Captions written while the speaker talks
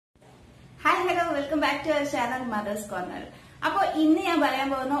Hi hello welcome back to our channel mothers corner. അപ്പോൾ ഇന്ന് ഞാൻ പറയാൻ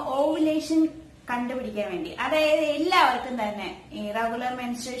പോകുന്ന ഓവുലേഷൻ കണ്ടുപിടിക്കാൻ വേണ്ടി, അതായത് എല്ലാവർക്കും തന്നെ ഈ റെഗുലർ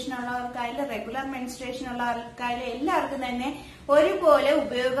മെൻസ്ട്രേഷൻ ഉള്ളവർക്കായാലും റെഗുലർ മെൻസ്ട്രേഷൻ ഉള്ളവർക്കായാലും എല്ലാവർക്കും തന്നെ ഒരുപോലെ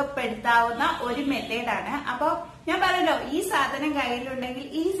ഉപയോഗപ്പെടുത്താവുന്ന ഒരു മെത്തേഡാണ്. അപ്പൊ ഞാൻ പറഞ്ഞല്ലോ, ഈ സാധനം കയ്യിലുണ്ടെങ്കിൽ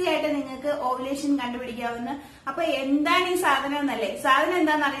ഈസി ആയിട്ട് നിങ്ങൾക്ക് ഓവുലേഷൻ കണ്ടുപിടിക്കാവുന്ന. അപ്പൊ എന്താണ് ഈ സാധനം എന്നല്ലേ, സാധനം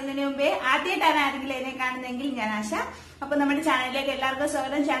എന്താണെന്ന് അറിയുന്നതിന് മുമ്പേ ആദ്യമായിട്ടാണ് ആരെങ്കിലും എന്നെ കാണുന്നതെങ്കിൽ ഞാൻ ആശ. അപ്പൊ നമ്മുടെ ചാനലിലേക്ക് എല്ലാവർക്കും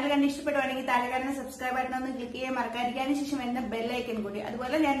സ്വാഗതം. ചാനൽ കണ്ട് ഇഷ്ടപ്പെടുവാണെങ്കിൽ താഴെ കാണുന്ന സബ്സ്ക്രൈബ് ബട്ടൺ ഒന്ന് ക്ലിക്ക് ചെയ്യാൻ മറക്കാതിരിക്കാനും ശേഷം എന്ന ബെല്ലൈക്കൻ കൂടി.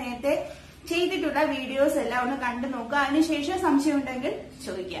 അതുപോലെ ഞാൻ നേരത്തെ ചെയ്തിട്ടുള്ള വീഡിയോസ് എല്ലാം ഒന്ന് കണ്ടു നോക്കുക. അതിനുശേഷം സംശയം ഉണ്ടെങ്കിൽ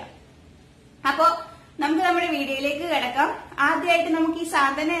ചോദിക്കാം. അപ്പോ നമുക്ക് നമ്മുടെ വീഡിയോയിലേക്ക് കിടക്കാം. ആദ്യമായിട്ട് നമുക്ക് ഈ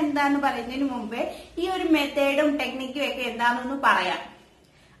സാധനം എന്താന്ന് പറയുന്നതിന് മുമ്പേ ഈ ഒരു മെത്തേഡും ടെക്നിക്കും ഒക്കെ എന്താണെന്ന് പറയാം.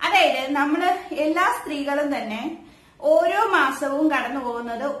 അതായത് നമ്മള് എല്ലാ സ്ത്രീകളും തന്നെ ഓരോ മാസവും കടന്നു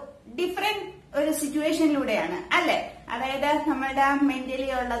പോകുന്നത് ഡിഫറെന്റ് ഒരു സിറ്റുവേഷനിലൂടെയാണ് അല്ലെ. അതായത് നമ്മളുടെ മെന്റലി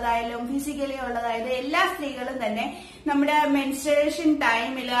ഉള്ളതായാലും ഫിസിക്കലി ഉള്ളതായാലും എല്ലാ സ്ത്രീകളും തന്നെ നമ്മുടെ മെൻസ്ട്രേഷൻ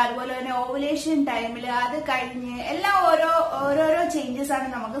ടൈമില് അതുപോലെ തന്നെ ഓവുലേഷൻ ടൈമില് അത് കഴിഞ്ഞ് എല്ലാം ഓരോരോ ചേഞ്ചസ് ആണ്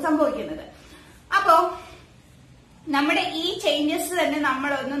നമുക്ക് സംഭവിക്കുന്നത്. അപ്പോ നമ്മുടെ ഈ ചേഞ്ചസ് തന്നെ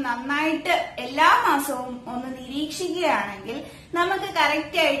നമ്മളൊന്ന് നന്നായിട്ട് എല്ലാ മാസവും ഒന്ന് നിരീക്ഷിക്കുകയാണെങ്കിൽ നമുക്ക്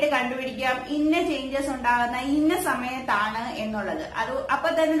കറക്റ്റ് ആയിട്ട് കണ്ടുപിടിക്കാം ഇന്ന ചേഞ്ചസ് ഉണ്ടാകുന്ന ഇന്ന സമയത്താണ് എന്നുള്ളത്. അപ്പൊ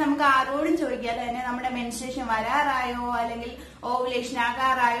തന്നെ നമുക്ക് ആരോടും ചോദിക്കാതെ തന്നെ നമ്മുടെ മെൻസ്ട്രേഷൻ വരാറായോ അല്ലെങ്കിൽ ഓവുലേഷൻ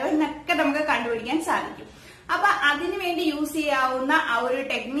ആകാറായോ എന്നൊക്കെ നമുക്ക് കണ്ടുപിടിക്കാൻ സാധിക്കും. അപ്പൊ അതിനുവേണ്ടി യൂസ് ചെയ്യാവുന്ന ആ ഒരു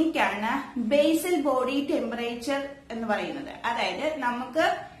ടെക്നിക്കാണ് ബേസൽ ബോഡി ടെമ്പറേച്ചർ എന്ന് പറയുന്നത്. അതായത് നമുക്ക്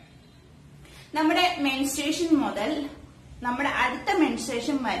നമ്മുടെ മെൻസ്ട്രേഷൻ മുതൽ നമ്മുടെ അടുത്ത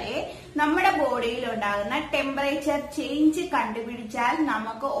മെൻസ്ട്രേഷൻ വരെ നമ്മുടെ ബോഡിയിൽ ഉണ്ടാകുന്ന ടെമ്പറേച്ചർ ചേഞ്ച് കണ്ടുപിടിച്ചാൽ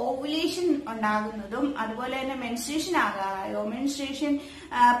നമുക്ക് ഓവുലേഷൻ ഉണ്ടാകുന്നതും അതുപോലെ തന്നെ മെൻസ്ട്രേഷൻ ആകാറായോ മെൻസ്ട്രേഷൻ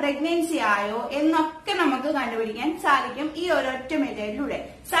പ്രഗ്നൻസി ആയോ എന്നൊക്കെ നമുക്ക് കണ്ടുപിടിക്കാൻ സാധിക്കും ഈ ഒരൊറ്റ മെത്തേഡിലൂടെ.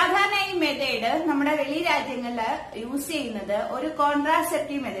 സാധാരണ ഈ മെത്തേഡ് നമ്മുടെ വെളി രാജ്യങ്ങളിൽ യൂസ് ചെയ്യുന്നത് ഒരു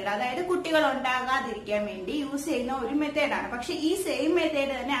കോൺട്രാസെപ്റ്റീവ് മെത്തേഡ്, അതായത് കുട്ടികൾ ഉണ്ടാകാതിരിക്കാൻ വേണ്ടി യൂസ് ചെയ്യുന്ന ഒരു മെത്തേഡാണ്. പക്ഷെ ഈ സെയിം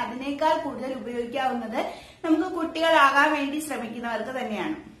മെത്തേഡ് തന്നെ അതിനേക്കാൾ കൂടുതൽ ഉപയോഗിക്കാവുന്നത് നമുക്ക് കുട്ടികളാകാൻ വേണ്ടി ശ്രമിക്കുന്നവർക്ക്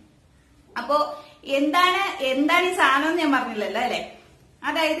തന്നെയാണ്. അപ്പോ എന്താണ് ഈ സാധനം എന്ന് ഞാൻ പറഞ്ഞില്ലല്ലോ അല്ലെ.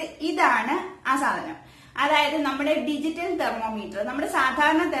 അതായത് ഇതാണ് ആ സാധനം. അതായത് നമ്മുടെ ഡിജിറ്റൽ തെർമോമീറ്റർ. നമ്മുടെ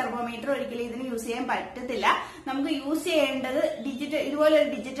സാധാരണ തെർമോമീറ്റർ ഒരിക്കലും ഇതിന് യൂസ് ചെയ്യാൻ പറ്റത്തില്ല. നമുക്ക് യൂസ് ചെയ്യേണ്ടത് ഇതുപോലെ ഒരു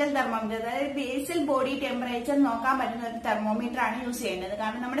ഡിജിറ്റൽ തെർമോമീറ്റർ, അതായത് ബേസൽ ബോഡി ടെമ്പറേച്ചർ നോക്കാൻ പറ്റുന്ന ഒരു തെർമോമീറ്റർ ആണ് യൂസ് ചെയ്യേണ്ടത്.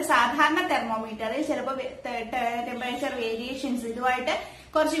 കാരണം നമ്മുടെ സാധാരണ തെർമോമീറ്ററിൽ ചിലപ്പോൾ ടെമ്പറേച്ചർ വേരിയേഷൻസ് ഇതുമായിട്ട്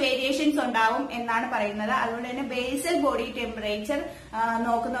കുറച്ച് വേരിയേഷൻസ് ഉണ്ടാവും എന്നാണ് പറയുന്നത്. അതുകൊണ്ട് തന്നെ ബേസൽ ബോഡി ടെമ്പറേച്ചർ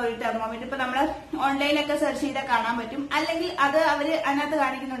നോക്കുന്ന ഒരു തെർമോമീറ്റർ ഇപ്പൊ നമ്മൾ ഓൺലൈനിലൊക്കെ സെർച്ച് ചെയ്താൽ കാണാൻ പറ്റും. അല്ലെങ്കിൽ അത് അവര് അതിനകത്ത്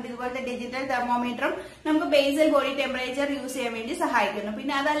കാണിക്കുന്നുണ്ട്. ഇതുപോലത്തെ ഡിജിറ്റൽ തെർമോമീറ്ററും നമുക്ക് ബേസൽ ബോഡി ടെമ്പറേച്ചർ യൂസ് ചെയ്യാൻ വേണ്ടി സഹായിക്കുന്നു.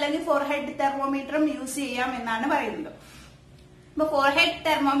 പിന്നെ അതല്ലെങ്കിൽ ഫോർഹെഡ് തെർമോമീറ്ററും യൂസ് ചെയ്യാം എന്നാണ് പറയുന്നത്. ഇപ്പൊ ഫോർഹെഡ്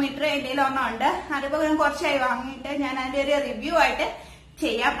തെർമോമീറ്റർ എന്റെ ഒരെണ്ണം ഉണ്ട്. അതിപ്പോ ഞാൻ കുറച്ചായി വാങ്ങിയിട്ട് ഞാൻ അതിന്റെ ഒരു റിവ്യൂ ആയിട്ട്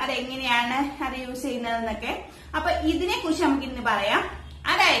ചെയ്യാം, അതെങ്ങനെയാണ് അത് യൂസ് ചെയ്യുന്നതെന്നൊക്കെ. അപ്പൊ ഇതിനെ കുറിച്ച് നമുക്ക് ഇന്ന് പറയാം.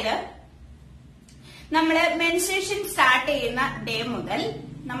 അതായത് നമ്മുടെ മെൻസ്ട്രേഷൻ സ്റ്റാർട്ട് ചെയ്യുന്ന ഡേ മുതൽ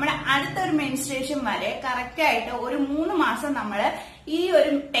നമ്മുടെ അടുത്തൊരു മെൻസ്ട്രേഷൻ വരെ കറക്റ്റ് ആയിട്ട് ഒരു 3 മാസം നമ്മൾ ഈ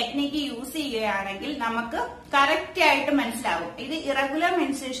ഒരു ടെക്നിക്ക് യൂസ് ചെയ്യുകയാണെങ്കിൽ നമുക്ക് കറക്റ്റ് ആയിട്ട് മനസ്സിലാവും. ഇത് ഇറഗുലർ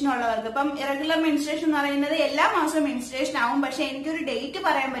മെൻസ്ട്രേഷൻ ഉള്ളവർക്ക്, ഇപ്പം ഇറഗുലർ മെൻസ്ട്രേഷൻ എന്ന് പറയുന്നത് എല്ലാ മാസവും മെൻസ്ട്രേഷൻ ആവും, പക്ഷെ എനിക്കൊരു ഡേറ്റ്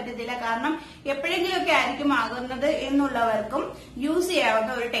പറയാൻ പറ്റത്തില്ല കാരണം എപ്പോഴെങ്കിലും ഒക്കെ ആയിരിക്കും ആകുന്നത് എന്നുള്ളവർക്കും യൂസ്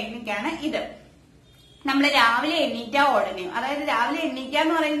ചെയ്യാവുന്ന ഒരു ടെക്നിക്കാണ് ഇത്. നമ്മൾ രാവിലെ എണ്ണീറ്റാ ഉടനെ, അതായത് രാവിലെ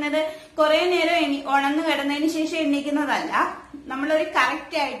എണ്ണീക്കാന്ന് പറയുന്നത് കുറെ നേരം ഉണർന്നു കിടന്നതിന് ശേഷം എണ്ണീക്കുന്നതല്ല. നമ്മളൊരു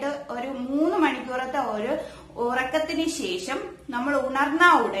കറക്റ്റ് ആയിട്ട് ഒരു 3 മണിക്കൂറത്തെ ഒരു ഉറക്കത്തിന് ശേഷം നമ്മൾ ഉണർന്ന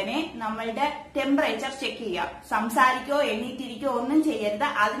ഉടനെ നമ്മളുടെ ടെമ്പറേച്ചർ ചെക്ക് ചെയ്യുക. സംസാരിക്കോ എണ്ണീറ്റിരിക്കോ ഒന്നും ചെയ്യരുത്.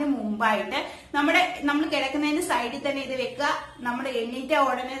 അതിനു മുമ്പായിട്ട് നമ്മൾ കിടക്കുന്നതിന് സൈഡിൽ തന്നെ ഇത് വെക്കുക. നമ്മൾ എണ്ണീറ്റ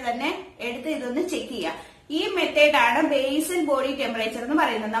ഉടനെ തന്നെ എടുത്ത് ഇതൊന്ന് ചെക്ക് ചെയ്യുക. ഈ മെത്തേഡാണ് ബേസൽ ബോഡി ടെമ്പറേച്ചർ എന്ന്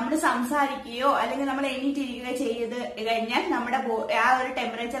പറയുന്നത്. നമ്മൾ സംസാരിക്കുകയോ അല്ലെങ്കിൽ നമ്മൾ എണീറ്റിരിക്കുകയോ ചെയ്ത് കഴിഞ്ഞാൽ നമ്മുടെ ആ ഒരു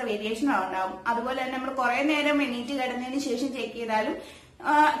ടെമ്പറേച്ചർ വേരിയേഷൻ ഉണ്ടാവും. അതുപോലെ തന്നെ നമ്മൾ കുറെ നേരം എണീറ്റ് കിടന്നതിന് ശേഷം ചെക്ക് ചെയ്താലും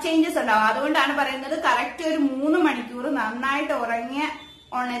ചേഞ്ചസ് ഉണ്ടാവും. അതുകൊണ്ടാണ് പറയുന്നത് കറക്റ്റ് ഒരു 3 മണിക്കൂർ നന്നായിട്ട്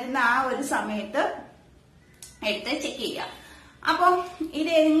ഉണരുന്ന ആ ഒരു സമയത്ത് എടുത്ത് ചെക്ക് ചെയ്യുക. അപ്പൊ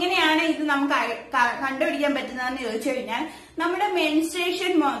ഇത് എങ്ങനെയാണ് ഇത് നമുക്ക് കണ്ടുപിടിക്കാൻ പറ്റുന്നതെന്ന് ചോദിച്ചു കഴിഞ്ഞാൽ നമ്മുടെ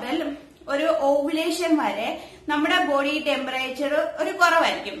മെൻസ്ട്രേഷൻ മുതൽ ഒരു ഓവുലേഷൻ വരെ നമ്മുടെ ബോഡി ടെമ്പറേച്ചർ ഒരു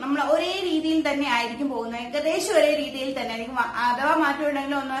കുറവായിരിക്കും. നമ്മൾ ഒരേ രീതിയിൽ തന്നെ ആയിരിക്കും പോകുന്നത്, ഏകദേശം ഒരേ രീതിയിൽ തന്നെ ആയിരിക്കും. അഥവാ മാറ്റം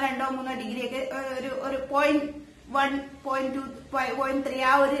ഉണ്ടെങ്കിൽ 1, 2, 3 ഡിഗ്രി ഒക്കെ ഒരു 0.1, 0.2, 0.3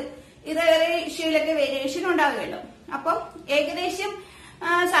 ആ ഒരു റേഷ്യോയിലൊക്കെ വേരിയേഷൻ ഉണ്ടാവുകയുള്ളൂ. അപ്പം ഏകദേശം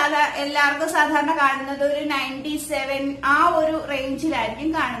എല്ലാവർക്കും സാധാരണ കാണുന്നത് ഒരു 97 ആ ഒരു റേഞ്ചിലായിരിക്കും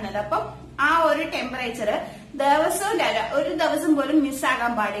കാണുന്നത്. അപ്പം ആ ഒരു ടെമ്പറേച്ചർ ദിവസവും ഒരു ദിവസം പോലും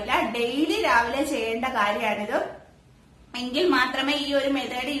മിസ്സാകാൻ പാടില്ല. ഡെയിലി രാവിലെ ചെയ്യേണ്ട കാര്യമാണിത്. എങ്കിൽ മാത്രമേ ഈ ഒരു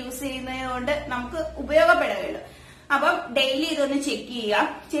മെത്തേഡ് യൂസ് ചെയ്യുന്നത് കൊണ്ട് നമുക്ക് ഉപയോഗപ്പെടുകയുള്ളൂ. അപ്പം ഡെയിലി ഇതൊന്ന് ചെക്ക് ചെയ്യുക.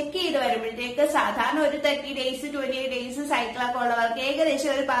 ചെക്ക് ചെയ്ത് വരുമ്പോഴത്തേക്ക് സാധാരണ ഒരു 30 days 28 days സൈക്കിളൊക്കെ ഉള്ളവർക്ക് ഏകദേശം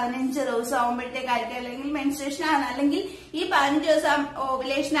ഒരു 15 ദിവസം ആകുമ്പോഴത്തേക്കായിരിക്കും അല്ലെങ്കിൽ മെൻസ്ട്രേഷൻ ആണ്, അല്ലെങ്കിൽ ഈ 15 ദിവസം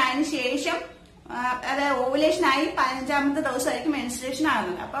ഓവുലേഷൻ ആയതിനു ശേഷം, അതായത് ഓവുലേഷൻ ആയി 15ാമത്തെ ദിവസമായിരിക്കും മെൻസ്ട്രേഷൻ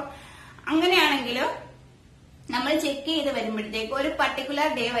ആകുന്നത്. അപ്പം അങ്ങനെയാണെങ്കിൽ നമ്മൾ ചെക്ക് ചെയ്ത് വരുമ്പോഴത്തേക്ക് ഒരു പർട്ടിക്കുലർ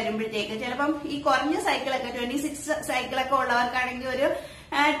ഡേ വരുമ്പോഴത്തേക്ക് ചിലപ്പം ഈ കുറഞ്ഞ സൈക്കിളൊക്കെ 26 സൈക്കിളൊക്കെ ഉള്ളവർക്കാണെങ്കിൽ ഒരു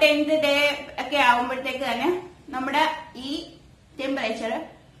 10th ഡേ ഒക്കെ ആകുമ്പോഴത്തേക്ക് തന്നെ നമ്മുടെ ഈ ടെമ്പറേച്ചർ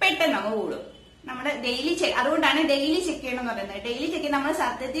പെട്ടെന്ന് അങ്ങ് കൂടും. നമ്മുടെ ഡെയിലി ചെക്ക്, അതുകൊണ്ടാണ് ഡെയിലി ചെക്ക് ചെയ്യണം എന്ന് പറയുന്നത്. ഡെയിലി ചെക്ക് നമ്മൾ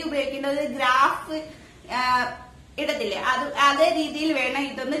സത്യത്തിൽ ഉപയോഗിക്കേണ്ട ഒരു ഗ്രാഫ് ഇടത്തില്ലേ, അതേ രീതിയിൽ വേണം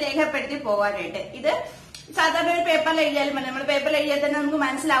ഇതൊന്ന് രേഖപ്പെടുത്തി പോകാനായിട്ട്. ഇത് സാധാരണ ഒരു പേപ്പറിൽ എഴുതിയാലും മതി. നമ്മൾ പേപ്പറിൽ എഴുതിയാൽ തന്നെ നമുക്ക്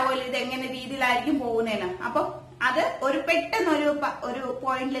മനസ്സിലാവുമല്ലോ ഇത് എങ്ങനെ രീതിയിലായിരിക്കും പോകുന്നതെന്ന്. അപ്പൊ അത് ഒരു പെട്ടെന്ന് ഒരു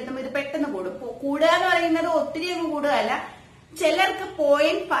പോയിന്റിൽ എത്തുമ്പോൾ ഇത് പെട്ടെന്ന് കൂടും. കൂടുക എന്ന് പറയുന്നത് ഒത്തിരി അങ്ങ് കൂടുകയല്ല, ചിലർക്ക്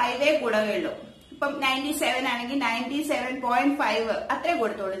 0.5 കൂടുകയുള്ളൂ. ഇപ്പം 97 ആണെങ്കിൽ 97.5 അത്രേ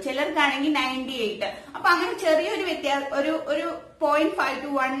കൊടുത്തോളൂ. ചിലർക്കാണെങ്കിൽ 98. അപ്പൊ അങ്ങനെ ചെറിയൊരു വ്യത്യാസം, ഒരു 0.5 to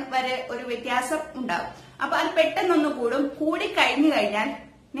 1 വരെ ഒരു വ്യത്യാസം ഉണ്ടാവും. അപ്പൊ അത് പെട്ടെന്നൊന്ന് കൂടും. കൂടി കഴിഞ്ഞു കഴിഞ്ഞാൽ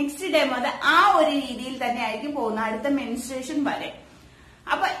നെക്സ്റ്റ് ഡേ മുതൽ ആ ഒരു രീതിയിൽ തന്നെ ആയിരിക്കും പോകുന്നത് അടുത്ത മെൻസ്ട്രേഷൻ വരെ.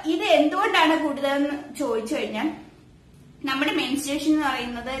 അപ്പൊ ഇത് എന്തുകൊണ്ടാണ് കൂടുതലെന്ന് ചോദിച്ചു കഴിഞ്ഞാൽ, നമ്മുടെ മെൻസ്ട്രേഷൻ എന്ന്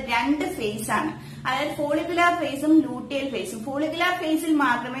പറയുന്നത് 2 ഫേസ് ആണ്. അതായത് ഫോളിക്കുലാർ ഫേസും ലൂട്ടിയൽ ഫേസും. ഫോളിക്കുലാർ ഫേസിൽ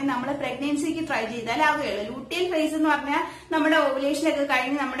മാത്രമേ നമ്മൾ പ്രഗ്നൻസിക്ക് ട്രൈ ചെയ്താൽ ആവുകയുള്ളൂ. ലൂട്ടിയൽ ഫേസ് എന്ന് പറഞ്ഞാൽ നമ്മുടെ ഓവുലേഷനൊക്കെ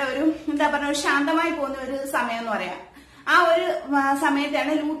കഴിഞ്ഞ് നമ്മുടെ ഒരു ഒരു ശാന്തമായി പോകുന്ന ഒരു സമയം എന്ന് പറയാം. ആ ഒരു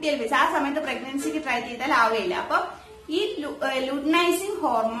സമയത്താണ് ലൂട്ടിയൽ ഫേസ്. ആ സമയത്ത് പ്രഗ്നൻസിക്ക് ട്രൈ ചെയ്താൽ ആവുകയില്ല. അപ്പൊ ഈ ലൂട്ടനൈസിങ്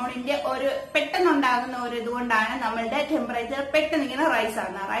ഹോർമോണിന്റെ ഒരു പെട്ടെന്നുണ്ടാകുന്ന ഒരു ഇതുകൊണ്ടാണ് നമ്മളുടെ ടെമ്പറേച്ചർ പെട്ടെന്ന് ഇങ്ങനെ റൈസ്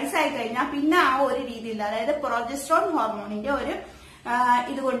ആകുന്നത്. റൈസ് ആയി കഴിഞ്ഞാൽ പിന്നെ ആ ഒരു രീതിയിൽ, അതായത് പ്രൊജസ്ട്രോൺ ഹോർമോണിന്റെ ഒരു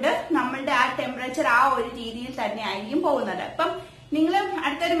ഇതുകൊണ്ട് നമ്മളുടെ ആ ടെമ്പറേച്ചർ ആ ഒരു രീതിയിൽ തന്നെ ആയിരിക്കും പോകുന്നത്. അപ്പം നിങ്ങൾ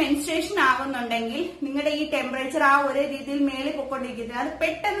അടുത്തൊരു മെൻസ്ട്രേഷൻ ആകുന്നുണ്ടെങ്കിൽ നിങ്ങളുടെ ഈ ടെമ്പറേച്ചർ ആ ഒരു രീതിയിൽ മേളിൽ പൊയ്ക്കൊണ്ടിരിക്കുന്നത് അത്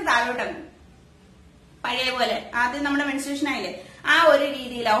പെട്ടെന്ന് താഴോട്ടാകും. പഴയ പോലെ ആദ്യം നമ്മുടെ മെൻസ്ട്രേഷൻ ആയില്ലേ ആ ഒരു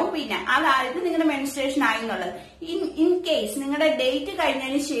രീതിയിലാവും. പിന്നെ അതായത് നിങ്ങളുടെ മെൻസ്ട്രേഷൻ ആയി എന്നുള്ളത്. ഇൻ കേസ് നിങ്ങളുടെ ഡേറ്റ്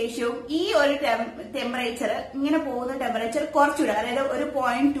കഴിഞ്ഞതിന് ശേഷവും ഈ ഒരു ടെമ്പറേച്ചർ ഇങ്ങനെ പോകുന്ന ടെമ്പറേച്ചർ കുറച്ചുകൂടെ, അതായത് ഒരു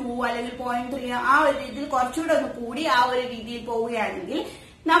 0.2 അല്ലെങ്കിൽ 0.3 ആ ഒരു രീതിയിൽ കുറച്ചുകൂടെ ഒന്ന് കൂടി ആ ഒരു രീതിയിൽ പോവുകയാണെങ്കിൽ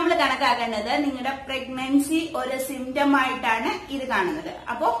നമ്മൾ കണക്കാക്കേണ്ടത് നിങ്ങളുടെ പ്രഗ്നൻസി ഒരു സിംറ്റം ആയിട്ടാണ് ഇത് കാണുന്നത്.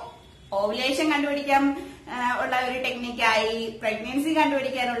 അപ്പോ ഓവുലേഷൻ കണ്ടുപിടിക്കാൻ ഉള്ള ഒരു ടെക്നിക്കായി, പ്രഗ്നൻസി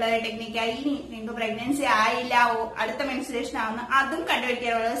കണ്ടുപിടിക്കാനുള്ള ഒരു ടെക്നിക്കായി, ഇനി നിങ്ങൾക്ക് പ്രഗ്നൻസി ആയില്ല അടുത്ത മെൻസ്ട്രേഷൻ ആവുന്ന അതും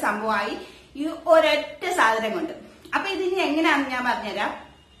കണ്ടുപിടിക്കാനുള്ള ഒരു സംഭവമായി ഈ ഒരൊറ്റ സാധനം കൊണ്ട്. അപ്പൊ ഇതിനി എങ്ങനെയാണെന്ന് ഞാൻ പറഞ്ഞുതരാം.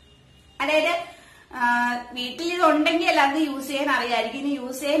 അതായത് വീട്ടിൽ ഇത് ഉണ്ടെങ്കിൽ എല്ലാവർക്കും യൂസ് ചെയ്യാൻ അറിയാമായിരിക്കും. ഇനി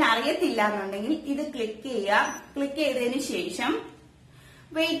യൂസ് ചെയ്യാൻ അറിയത്തില്ല എന്നുണ്ടെങ്കിൽ ഇത് ക്ലിക്ക് ചെയ്യുക. ക്ലിക്ക് ചെയ്തതിന് ശേഷം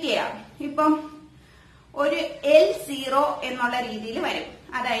വെയിറ്റ് ചെയ്യാം. ഇപ്പം ഒരു L0 എന്നുള്ള രീതിയിൽ വരും.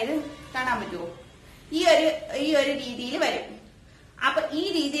 അതായത് കാണാൻ പറ്റുമോ, ഈ ഒരു രീതിയിൽ വരും. അപ്പൊ ഈ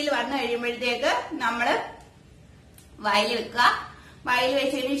രീതിയിൽ വന്നു കഴിയുമ്പോഴത്തേക്ക് നമ്മള് വായിൽ വെക്കുക. വായിൽ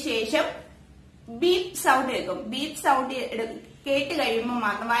വെച്ചതിന് ശേഷം ബീപ്പ് സൗണ്ട് കേൾക്കും. ബീപ്പ് സൗണ്ട് കേട്ട് കഴിയുമ്പോൾ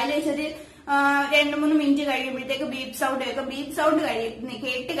മാത്രം വായിൽ വെച്ചൊരു 2-3 മിനിറ്റ് കഴിയുമ്പോഴത്തേക്ക് ബീപ്പ് സൗണ്ട് കേൾക്കും. ബീപ്പ് സൗണ്ട്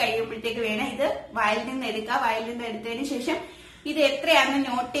കേട്ട് കഴിയുമ്പോഴത്തേക്ക് വേണം ഇത് വായിൽ നിന്ന് എടുക്കുക. വായിൽ നിന്ന് എടുത്തതിന് ശേഷം ഇത് എത്രയാണെന്ന്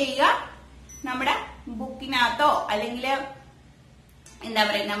നോട്ട് ചെയ്യുക. നമ്മുടെ ബുക്കിനകത്തോ അല്ലെങ്കിൽ എന്താ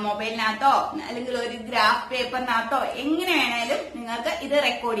പറയുക മൊബൈലിനകത്തോ അല്ലെങ്കിൽ ഒരു ഗ്രാഫ് പേപ്പറിനകത്തോ എങ്ങനെ വേണേലും നിങ്ങൾക്ക് ഇത്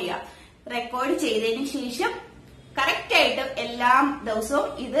റെക്കോർഡ് ചെയ്യാം. റെക്കോർഡ് ചെയ്തതിന് ശേഷം കറക്റ്റ് ആയിട്ട് എല്ലാ ദിവസവും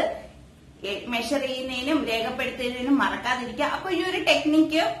ഇത് മെഷർ ചെയ്യുന്നതിനും രേഖപ്പെടുത്തുന്നതിനും മറക്കാതിരിക്കുക. അപ്പൊ ഈ ഒരു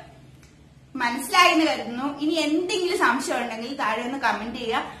ടെക്നിക്ക് മനസ്സിലായെന്ന് കരുതുന്നു. ഇനി എന്തെങ്കിലും സംശയം ഉണ്ടെങ്കിൽ താഴെ ഒന്ന് കമന്റ്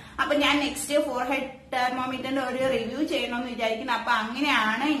ചെയ്യുക. അപ്പൊ ഞാൻ നെക്സ്റ്റ് ഫോർഹെഡ് തെർമോമീറ്ററിന്റെ ഒരു റിവ്യൂ ചെയ്യണമെന്ന് വിചാരിക്കുന്നു. അപ്പൊ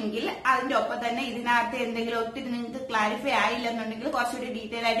അങ്ങനെയാണെങ്കിൽ അതിന്റെ ഒപ്പം തന്നെ ഇതിനകത്ത് എന്തെങ്കിലും ഒത്തിരി നിങ്ങൾക്ക് ക്ലാരിഫൈ ആയില്ലെന്നുണ്ടെങ്കിൽ കുറച്ചുകൂടി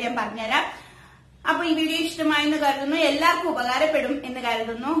ഡീറ്റെയിൽ ആയിട്ട് ഞാൻ പറഞ്ഞുതരാം. അപ്പൊ ഈ വീഡിയോ ഇഷ്ടമായെന്ന് കരുതുന്നു, എല്ലാവർക്കും ഉപകാരപ്പെടും എന്ന്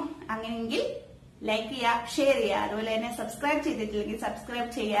കരുതുന്നു. അങ്ങനെയെങ്കിൽ ലൈക്ക് ചെയ്യുക, ഷെയർ ചെയ്യുക, അതുപോലെ തന്നെ സബ്സ്ക്രൈബ് ചെയ്തിട്ടില്ലെങ്കിൽ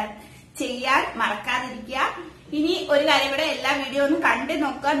സബ്സ്ക്രൈബ് ചെയ്യാൻ മറക്കാതിരിക്കുക. ഇനി ഒരു കാര്യം ഇവിടെ, എല്ലാ വീഡിയോ ഒന്ന് കണ്ടു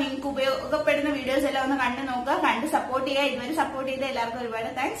നോക്കുക. നിങ്ങൾക്ക് ഉപയോഗപ്പെടുന്ന വീഡിയോസ് എല്ലാം ഒന്ന് കണ്ടു നോക്കുക, കണ്ട് സപ്പോർട്ട് ചെയ്യുക. ഇതുവരെ സപ്പോർട്ട് ചെയ്ത എല്ലാവർക്കും ഒരുപാട്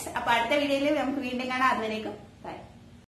താങ്ക്സ്. അപ്പൊ അടുത്ത വീഡിയോയിൽ നമുക്ക് വീണ്ടും കാണാം. അതുവരേക്കും